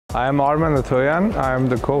I am ARMan Atoyan. I am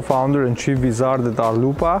the co-founder and Chief Wizar at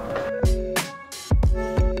ARLOOPA.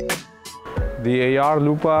 The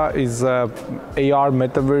ARLOOPA is an AR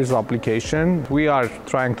metaverse application. We are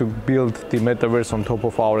trying to build the metaverse on top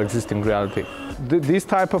of our existing reality. This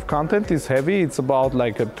type of content is heavy. It's about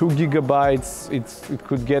like 2 gigabytes. It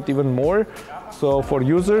could get even more. So for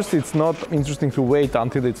users, it's not interesting to wait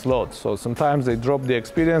until it loads. So sometimes they drop the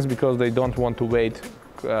experience because they don't want to wait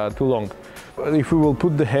too long. If we will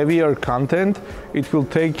put the heavier content, it will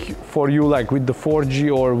take for you, like with the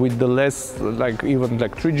 4G or with the less, like even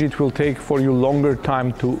like 3G, it will take for you longer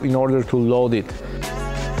time in order to load it.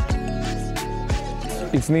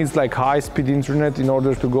 It needs like high-speed internet in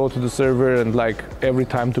order to go to the server and like every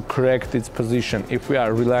time to correct its position. If we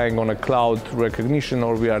are relying on a cloud recognition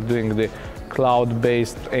or we are doing the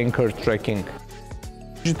cloud-based anchor tracking.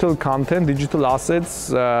 Digital content, digital assets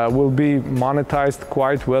will be monetized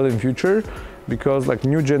quite well in future because like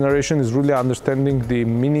new generation is really understanding the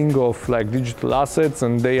meaning of like digital assets,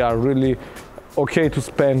 and they are really okay to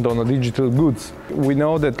spend on digital goods. We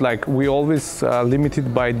know that like we always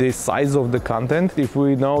limited by the size of the content. If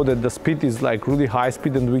we know that the speed is like really high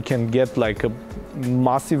speed and we can get like a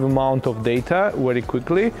massive amount of data very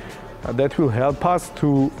quickly, that will help us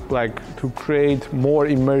to create more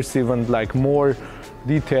immersive and like more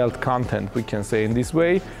detailed content, we can say in this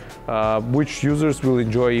way, which users will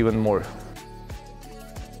enjoy even more.